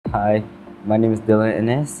Hi, my name is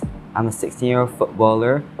INNISS. I'm a 16-year-old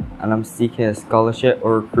footballer and I'm seeking a scholarship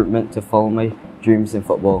or recruitment to follow my dreams in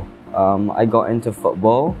football. I got into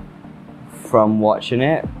football from watching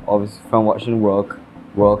it, obviously from watching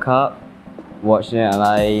World Cup, watching it, and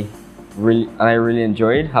I really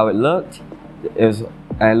enjoyed how it looked. It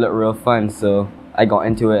looked real fun, so I got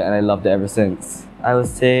into it and I loved it ever since. I would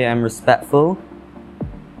say I'm respectful,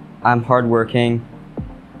 I'm hardworking,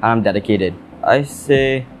 and I'm dedicated. I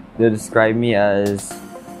say they describe me as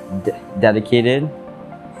dedicated,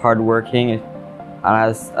 hardworking, and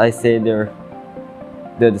I say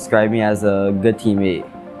they describe me as a good teammate.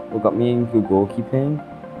 What got me into goalkeeping?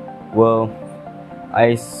 Well,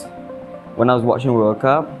 when I was watching World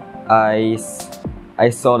Cup, I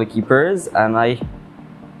saw the keepers, and I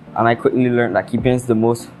quickly learned that keeping is the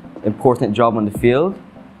most important job on the field,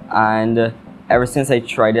 and ever since I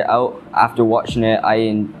tried it out after watching it,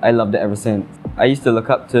 I loved it ever since. I used to look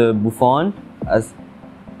up to Buffon, as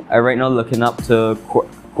I right now looking up to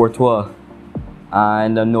Courtois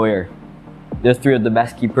and Neuer. They're three of the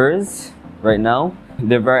best keepers right now.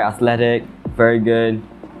 They're very athletic, very good,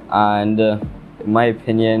 and in my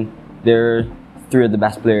opinion, they're three of the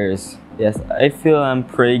best players. Yes, I feel I'm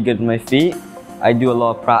pretty good with my feet. I do a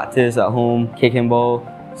lot of practice at home, kicking balls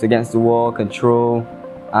against the wall, control,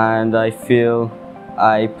 and I feel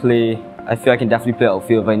I can definitely play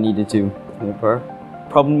outfield if I needed to.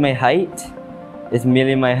 Problem my height. It's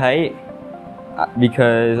merely my height,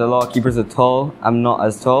 because a lot of keepers are tall. I'm not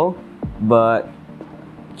as tall, but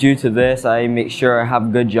due to this, I make sure I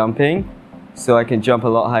have good jumping so I can jump a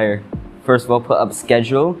lot higher. First of all, put up a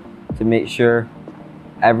schedule to make sure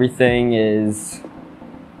everything's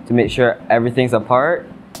apart,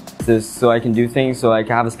 so I can do things, so I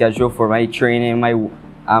can have a schedule for my training,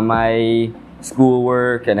 my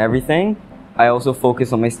schoolwork and everything. I also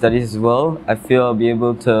focus on my studies as well. I feel I'll be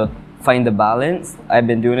able to find the balance. I've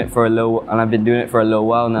been doing it for a little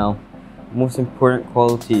while now. Most important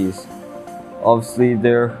qualities, obviously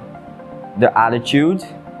their attitude,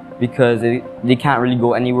 because they can't really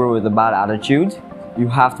go anywhere with a bad attitude. You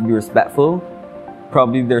have to be respectful.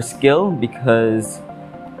 Probably their skill, because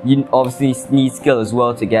you obviously need skill as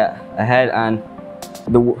well to get ahead, and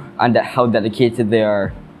how dedicated they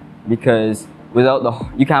are, because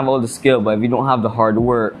you can have all the skill, but if you don't have the hard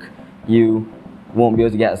work, you won't be able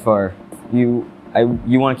to get as far. You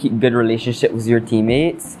want to keep good relationship with your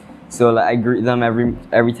teammates, so like I greet them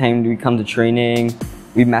every time we come to training.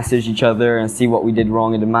 We message each other and see what we did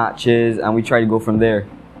wrong in the matches, and we try to go from there.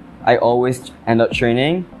 I always end up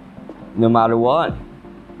training, no matter what.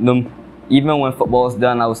 Even when football is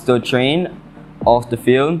done, I will still train off the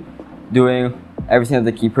field, doing everything as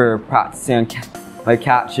the keeper, practicing my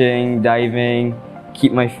catching, diving,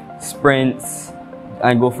 keep my sprints,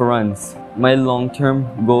 and go for runs. My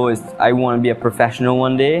long-term goal is I want to be a professional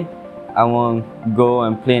one day. I want to go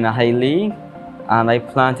and play in a high league, and I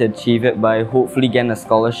plan to achieve it by hopefully getting a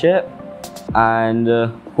scholarship and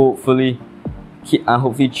hopefully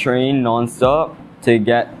train non-stop to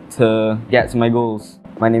get to my goals.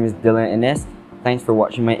 My name is INNISS. Thanks for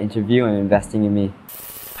watching my interview and investing in me.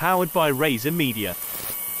 Powered by Razor Media.